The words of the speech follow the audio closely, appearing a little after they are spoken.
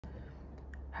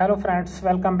Hello friends,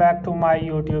 welcome back to my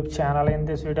YouTube channel. In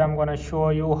this video I'm going to show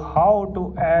you how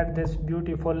to add this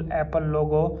beautiful Apple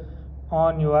logo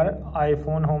on your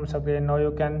iPhone home screen. Now you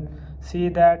can see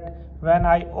that when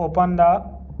I open the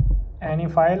any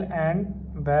file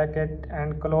and back it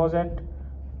and close it,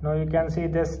 now you can see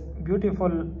this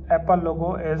beautiful Apple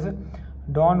logo is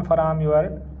drawn from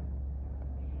your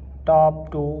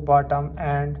top to bottom,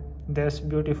 and this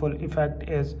beautiful effect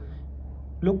is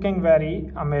looking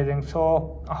very amazing.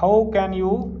 So how can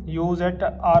you use it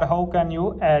or how can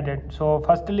you add it? So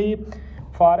firstly,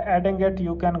 for adding it,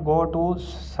 you can go to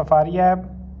Safari app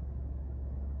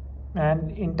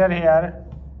and enter here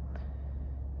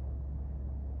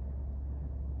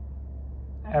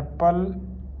Apple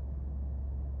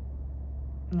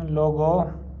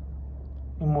logo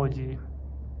emoji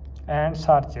and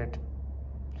search it,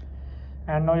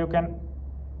 and now you can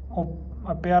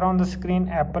appear on the screen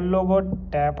Apple logo.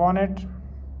 Tap on it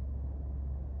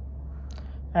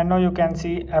and now you can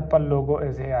see Apple logo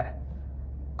is here.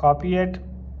 Copy it,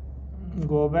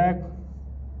 go back,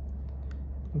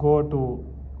 go to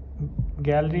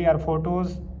gallery or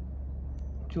photos,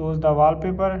 choose the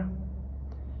wallpaper,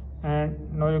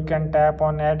 and now you can tap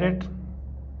on edit.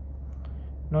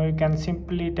 Now you can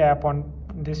simply tap on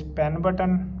this pen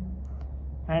button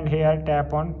and here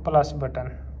tap on plus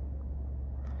button,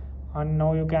 and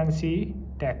now you can see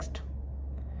text.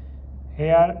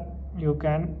 Here you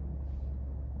can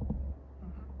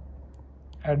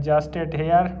adjust it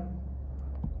here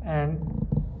and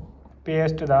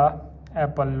paste the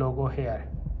Apple logo here.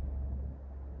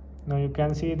 Now you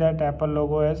can see that Apple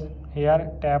logo is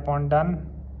here. Tap on done,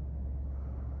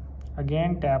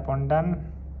 again tap on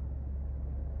done.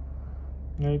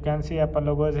 Now you can see Apple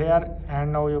logo is here,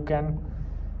 and now you can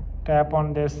tap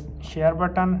on this share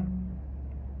button.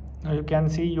 Now you can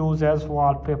see use as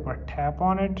wallpaper. Tap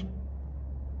on it.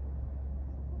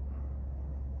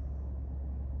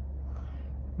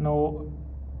 Now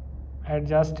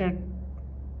adjust it.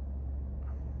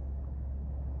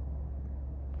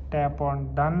 Tap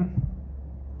on done.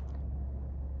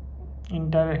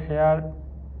 Enter here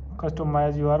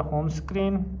customize your home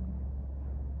screen,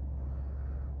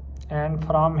 and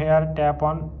from here tap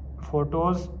on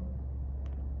photos.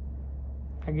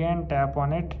 Again tap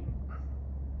on it.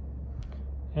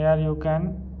 Here you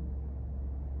can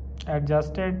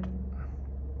adjust it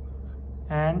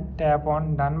and tap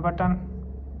on done button.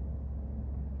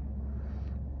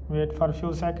 Wait for a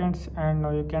few seconds, and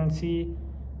now you can see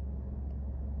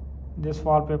this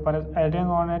wallpaper is adding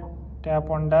on it. Tap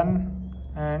on done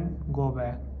and go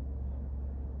back.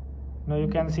 Now you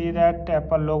can see that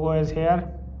Apple logo is here.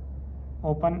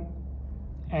 Open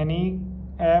any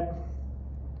app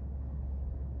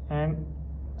and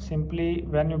simply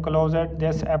when you close it,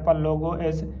 this Apple logo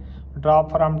is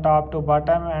drop from top to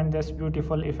bottom, and this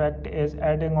beautiful effect is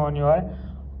adding on your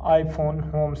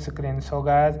iPhone home screen. So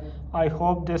guys, I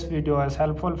hope this video is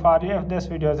helpful for you. If this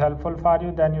video is helpful for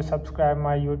you, then you subscribe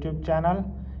my YouTube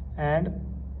channel and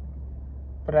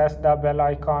press the bell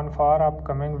icon for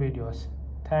upcoming videos.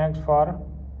 Thanks for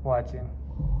watching.